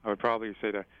I would probably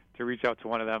say to reach out to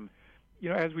one of them. You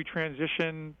know, as we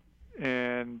transition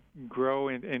and grow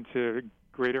into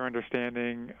greater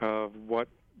understanding of what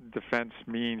defense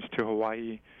means to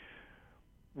Hawaii,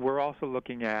 we're also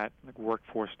looking at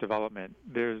workforce development.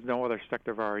 There's no other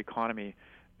sector of our economy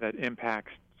that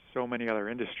impacts so many other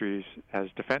industries as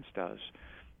defense does.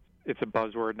 It's a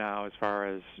buzzword now as far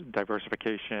as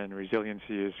diversification,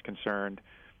 resiliency is concerned,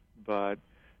 but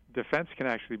defense can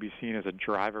actually be seen as a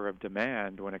driver of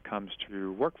demand when it comes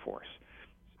to workforce.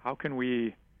 How can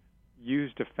we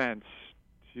use defense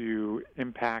to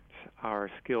impact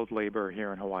our skilled labor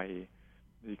here in Hawaii?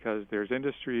 Because there's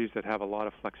industries that have a lot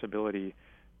of flexibility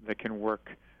that can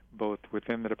work both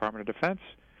within the Department of Defense,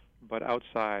 but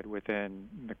outside within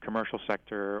the commercial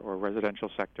sector or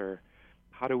residential sector.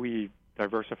 How do we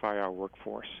diversify our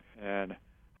workforce and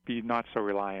be not so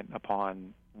reliant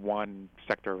upon one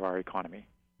sector of our economy?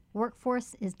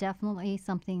 Workforce is definitely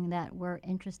something that we're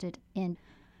interested in.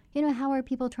 You know, how are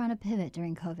people trying to pivot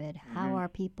during COVID? How are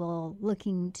people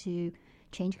looking to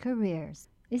change careers?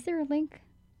 Is there a link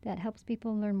that helps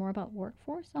people learn more about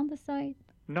workforce on the site?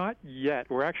 Not yet.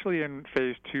 We're actually in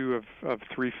phase 2 of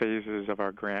 3 phases of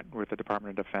our grant with the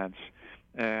Department of Defense.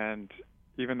 And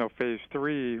even though phase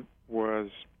 3 was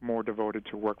more devoted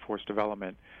to workforce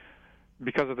development,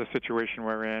 because of the situation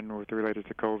we're in with related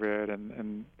to COVID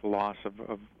and the loss of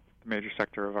the major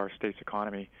sector of our state's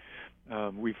economy,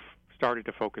 we've started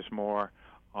to focus more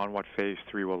on what phase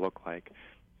 3 will look like.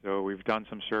 So we've done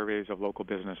some surveys of local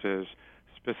businesses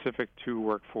specific to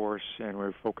workforce, and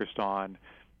we're focused on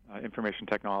information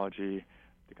technology,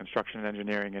 the construction and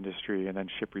engineering industry, and then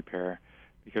ship repair,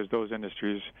 because those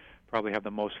industries probably have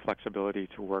the most flexibility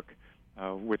to work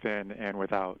within and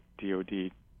without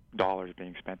DoD dollars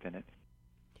being spent in it.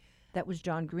 That was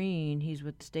John Green. He's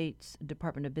with the state's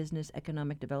Department of Business,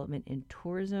 Economic Development, and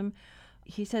Tourism.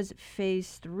 He says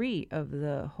phase 3 of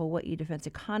the Hawaii Defense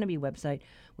Economy website,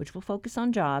 which will focus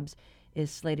on jobs, is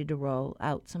slated to roll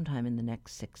out sometime in the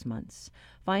next 6 months.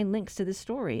 Find links to this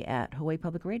story at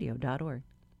hawaiipublicradio.org.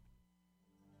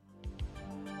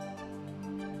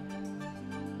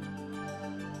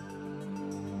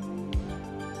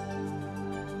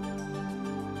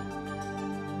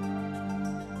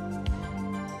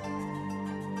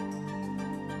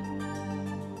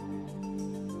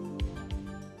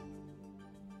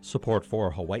 Support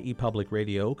for Hawaii Public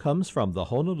Radio comes from the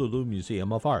Honolulu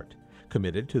Museum of Art,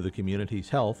 committed to the community's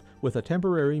health with a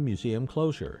temporary museum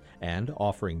closure and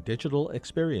offering digital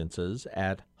experiences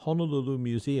at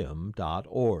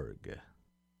honolulumuseum.org.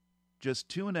 Just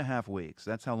 2.5 weeks,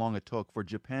 that's how long it took for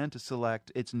Japan to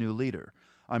select its new leader.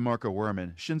 I'm Marco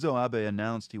Werman. Shinzo Abe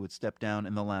announced he would step down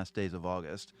in the last days of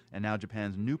August, and now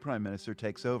Japan's new prime minister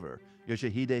takes over.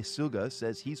 Yoshihide Suga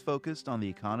says he's focused on the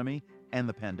economy and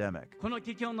the pandemic. We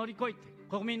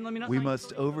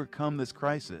must overcome this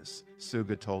crisis,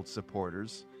 Suga told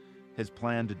supporters. His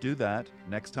plan to do that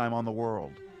next time on The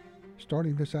World.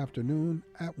 Starting this afternoon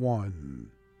at 1.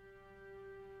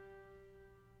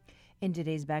 In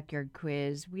today's Backyard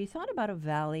Quiz, we thought about a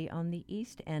valley on the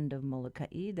east end of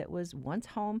Molokai that was once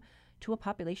home to a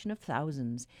population of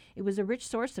thousands. It was a rich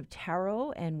source of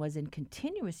taro and was in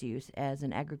continuous use as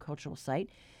an agricultural site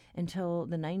until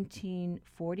the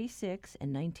 1946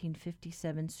 and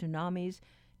 1957 tsunamis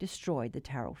destroyed the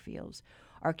taro fields.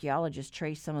 Archaeologists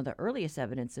trace some of the earliest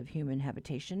evidence of human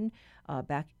habitation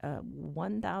back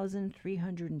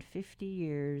 1,350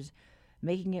 years,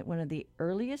 making it one of the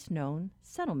earliest known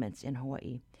settlements in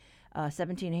Hawaii.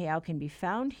 17 heiau can be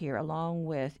found here, along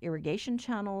with irrigation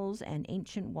channels and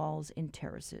ancient walls and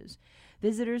terraces.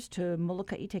 Visitors to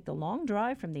Molokai take the long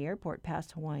drive from the airport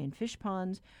past Hawaiian fish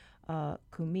ponds,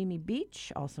 Kumimi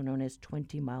Beach, also known as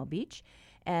 20 Mile Beach,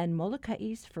 and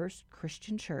Molokai's first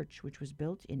Christian church, which was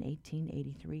built in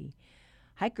 1883.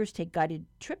 Hikers take guided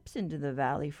trips into the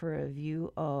valley for a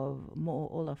view of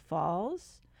Mo'ola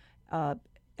Falls,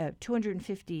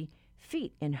 250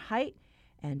 feet in height,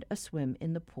 and a swim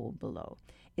in the pool below.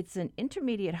 It's an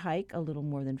intermediate hike, a little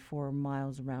more than 4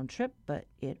 miles round trip, but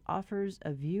it offers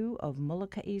a view of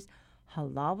Molokai's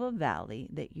Halawa Valley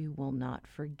that you will not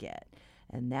forget.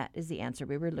 And that is the answer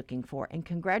we were looking for. And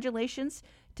congratulations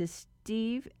to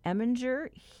Steve Eminger.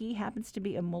 He happens to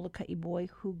be a Molokai boy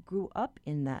who grew up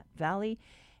in that valley,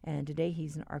 and today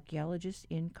he's an archaeologist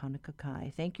in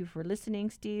Kaunakakai. Thank you for listening,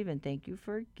 Steve, and thank you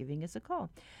for giving us a call.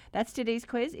 That's today's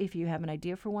quiz. If you have an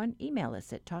idea for one, email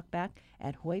us at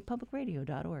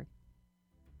talkback@hawaiipublicradio.org.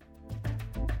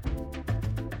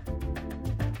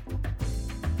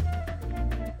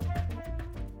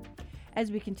 As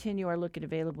we continue our look at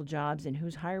available jobs and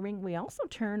who's hiring, we also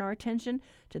turn our attention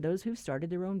to those who've started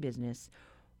their own business.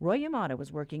 Roy Yamada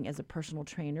was working as a personal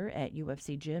trainer at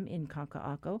UFC Gym in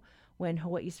Kaka'ako when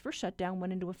Hawaii's first shutdown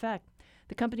went into effect.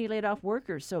 The company laid off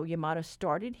workers, so Yamada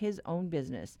started his own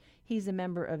business. He's a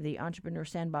member of the Entrepreneur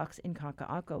Sandbox in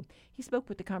Kaka'ako. He spoke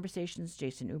with the Conversation's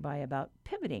Jason Ubai about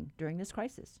pivoting during this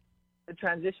crisis. The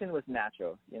transition was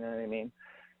natural, you know what I mean?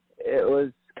 It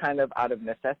was kind of out of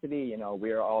necessity, you know,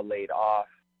 we were all laid off.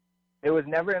 It was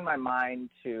never in my mind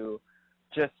to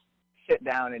just sit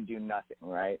down and do nothing,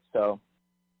 right? So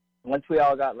once we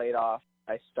all got laid off,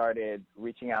 I started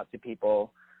reaching out to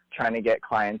people, trying to get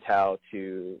clientele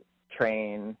to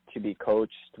train, to be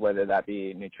coached, whether that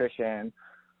be nutrition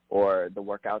or the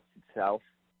workouts itself.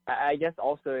 I guess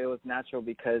also it was natural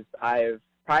because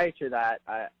prior to that,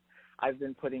 I've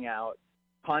been putting out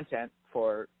content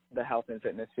for the health and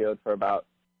fitness field for about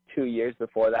 2 years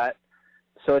before that.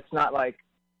 So it's not like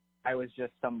I was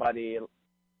just somebody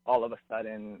all of a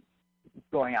sudden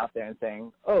going out there and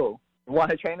saying, oh, want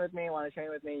to train with me?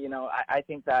 You know, I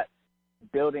think that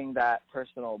building that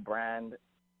personal brand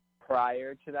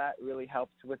prior to that really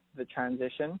helped with the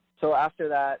transition. So after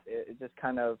that, it just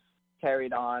kind of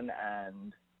carried on,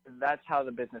 and that's how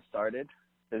the business started.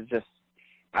 It was just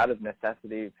out of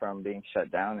necessity from being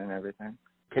shut down and everything.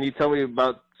 Can you tell me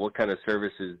about what kind of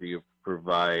services do you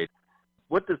provide?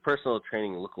 What does personal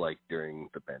training look like during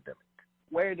the pandemic?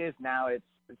 Where it is now, it's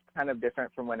kind of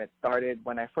different from when it started.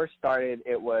 When I first started,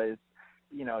 it was,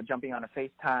 you know, jumping on a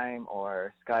FaceTime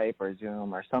or Skype or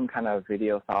Zoom or some kind of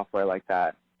video software like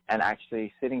that, and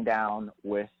actually sitting down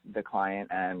with the client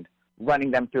and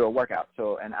running them through a workout.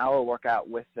 So an hour workout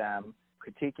with them,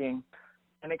 critiquing.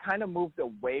 And it kind of moved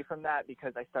away from that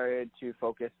because I started to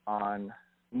focus on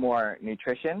more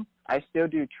nutrition. I still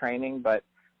do training, but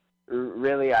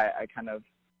really I kind of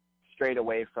strayed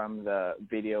away from the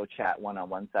video chat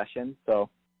one-on-one sessions. So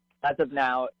as of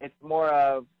now, it's more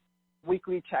of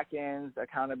weekly check-ins,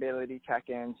 accountability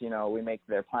check-ins. You know, we make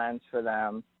their plans for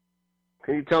them.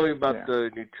 Can you tell me about the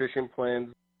nutrition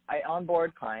plans? I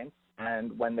onboard clients,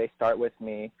 and when they start with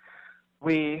me,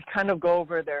 we kind of go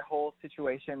over their whole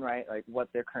situation, right? Like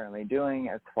what they're currently doing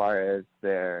as far as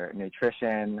their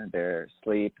nutrition, their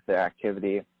sleep, their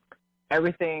activity,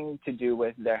 everything to do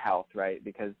with their health, right?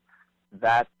 Because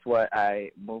that's what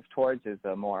I move towards, is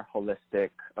a more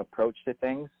holistic approach to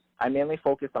things. I mainly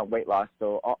focus on weight loss,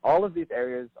 so all of these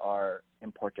areas are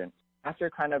important. after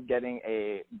kind of getting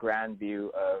a grand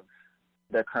view of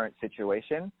their current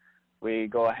situation, we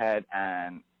go ahead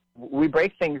and we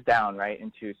break things down, right,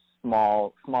 into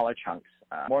smaller chunks,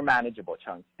 more manageable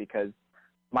chunks, because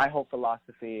my whole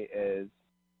philosophy is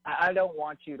I don't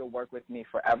want you to work with me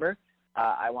forever.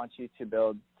 I want you to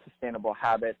build sustainable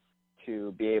habits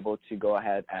to be able to go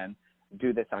ahead and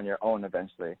do this on your own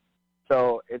eventually.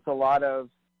 So it's a lot of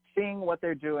seeing what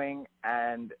they're doing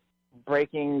and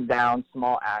breaking down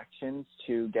small actions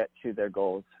to get to their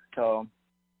goals. So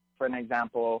for an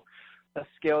example, a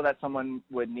skill that someone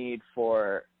would need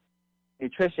for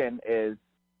nutrition is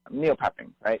meal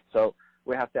prepping, right? So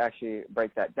we have to actually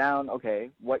break that down. Okay,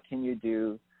 what can you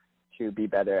do to be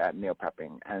better at meal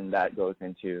prepping? And that goes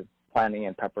into planning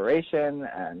and preparation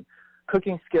and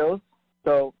cooking skills.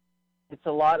 So it's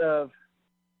a lot of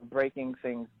breaking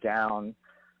things down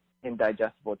in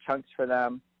digestible chunks for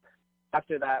them.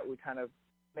 After that, we kind of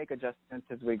make adjustments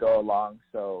as we go along.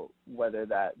 So whether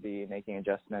that be making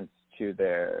adjustments to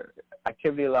their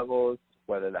activity levels,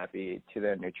 whether that be to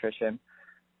their nutrition,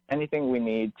 anything we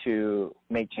need to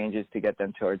make changes to get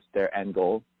them towards their end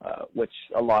goal, which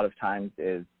a lot of times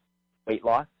is weight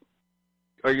loss.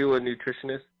 Are you a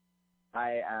nutritionist?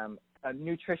 I am a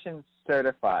nutrition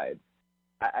certified.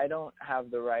 I don't have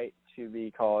the right to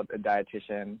be called a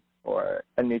dietitian or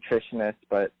a nutritionist,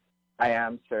 but I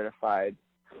am certified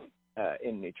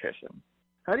in nutrition.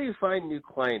 How do you find new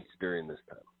clients during this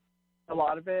time? A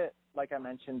lot of it, like I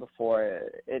mentioned before,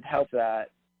 it helped that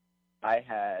I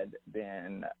had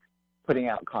been putting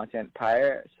out content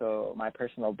prior, so my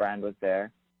personal brand was there.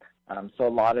 So a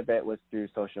lot of it was through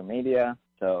social media,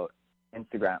 so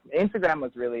Instagram. Instagram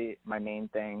was really my main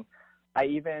thing. I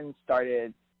even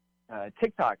started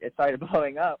TikTok. It started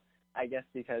blowing up, I guess,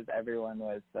 because everyone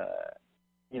was,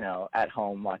 at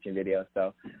home watching videos.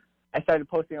 So I started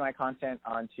posting my content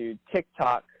onto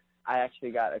TikTok. I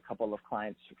actually got a couple of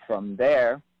clients from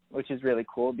there, which is really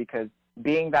cool because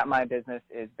being that my business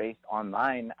is based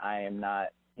online, I am not,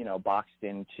 boxed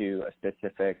into a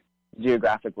specific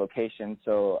geographic location.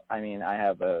 So, I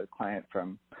have a client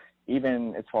from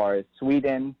even as far as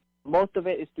Sweden. Most of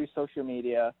it is through social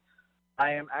media.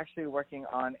 I am actually working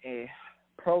on a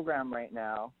program right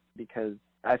now because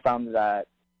I found that,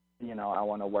 I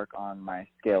want to work on my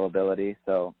scalability.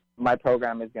 So my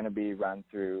program is going to be run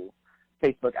through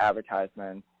Facebook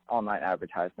advertisements, online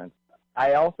advertisements.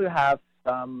 I also have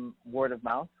some word of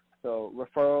mouth. So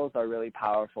referrals are really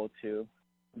powerful too.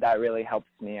 That really helps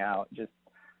me out. Just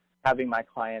having my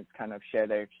clients kind of share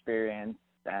their experience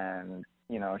and,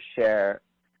 share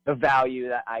the value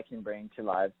that I can bring to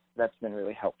lives. That's been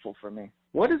really helpful for me.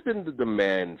 What has been the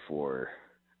demand for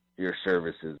your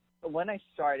services? When I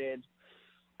started,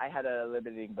 I had a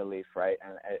limiting belief, right?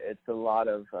 And it's a lot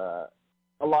of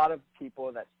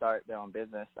people that start their own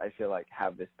business, I feel like,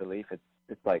 have this belief.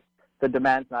 It's like the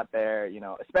demand's not there,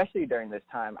 especially during this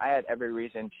time. I had every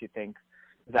reason to think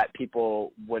that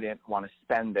people wouldn't want to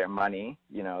spend their money.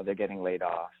 They're getting laid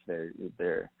off.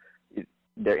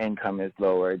 Their income is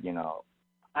lowered.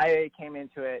 I came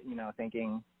into it,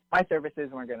 thinking my services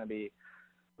weren't going to be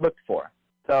looked for.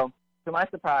 So to my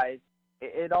surprise,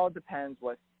 it all depends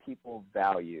what people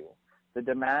value. The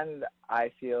demand,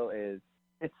 I feel,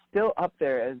 it's still up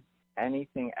there as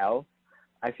anything else.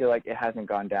 I feel like it hasn't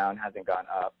gone down, hasn't gone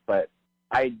up, but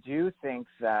I do think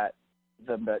that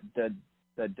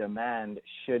the demand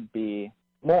should be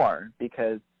more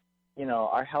because,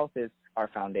 our health is our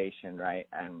foundation, right?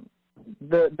 And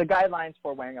the guidelines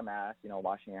for wearing a mask,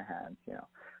 washing your hands,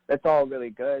 that's all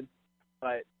really good,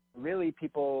 but really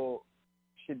people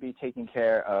should be taking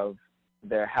care of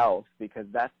their health because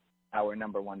that's our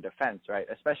number one defense, right?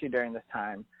 Especially during this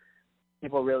time,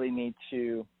 people really need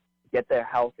to get their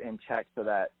health in check so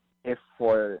that if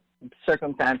for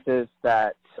circumstances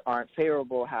that aren't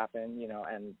favorable happen,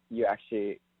 and you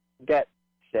actually get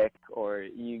sick or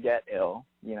you get ill,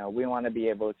 we want to be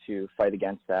able to fight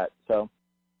against that. So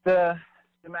the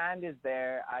demand is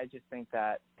there. I just think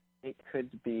that it could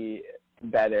be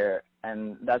better,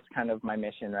 and that's kind of my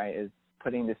mission, right, is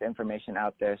putting this information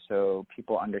out there so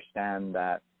people understand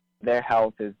that their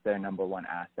health is their number one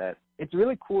asset. It's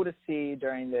really cool to see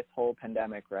during this whole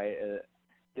pandemic, right?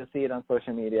 You'll see it on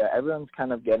social media. Everyone's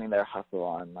kind of getting their hustle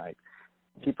on. Like,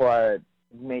 people are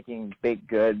making big,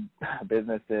 good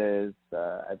businesses.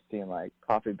 I've seen, like,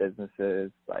 coffee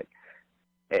businesses. Like,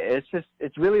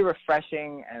 it's really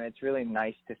refreshing, and it's really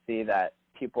nice to see that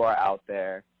people are out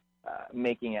there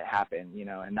making it happen,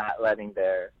 and not letting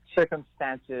their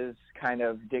circumstances kind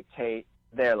of dictate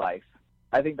their life.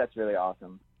 I think that's really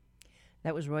awesome.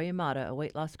 That was Roy Yamada, a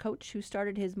weight loss coach who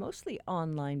started his mostly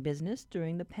online business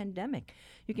during the pandemic.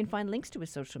 You can find links to his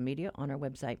social media on our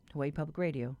website,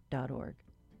 hawaiipublicradio.org.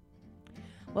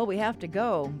 Well, we have to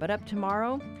go, but up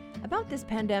tomorrow, about this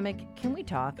pandemic, can we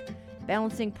talk?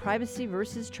 Balancing privacy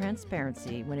versus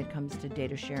transparency when it comes to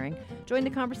data sharing. Join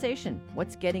the conversation.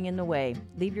 What's getting in the way?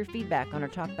 Leave your feedback on our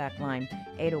talkback line,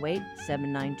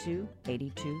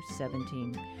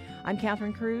 808-792-8217. I'm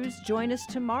Catherine Cruz. Join us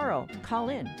tomorrow. Call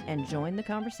in and join the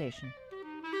conversation.